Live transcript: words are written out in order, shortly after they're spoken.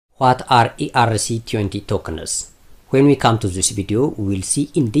What are ERC20 tokens? When we come to this video, we will see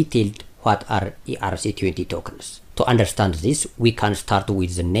in detail what are ERC20 tokens. To understand this, we can start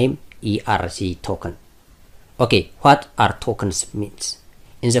with the name ERC token. Okay, what are tokens means?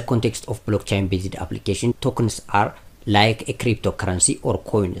 In the context of blockchain-based application, tokens are like a cryptocurrency or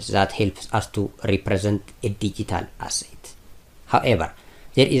coins that helps us to represent a digital asset. However,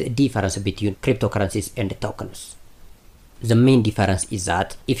 there is a difference between cryptocurrencies and tokens. The main difference is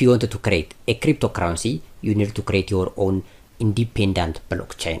that if you wanted to create a cryptocurrency, you need to create your own independent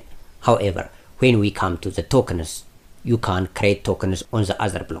blockchain. However, when we come to the tokens, you can create tokens on the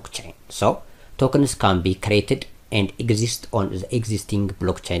other blockchain. So, tokens can be created and exist on the existing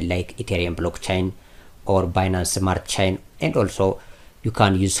blockchain like Ethereum blockchain or Binance Smart Chain, and also you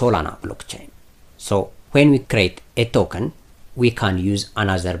can use Solana blockchain. So, when we create a token, we can use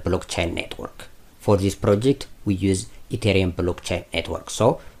another blockchain network. For this project, we use Ethereum blockchain network.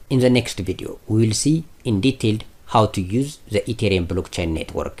 So in the next video, we will see in detail how to use the Ethereum blockchain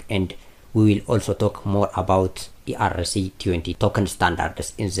network, and we will also talk more about ERC20 token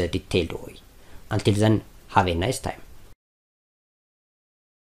standards in the detailed way. Until then, have a nice time.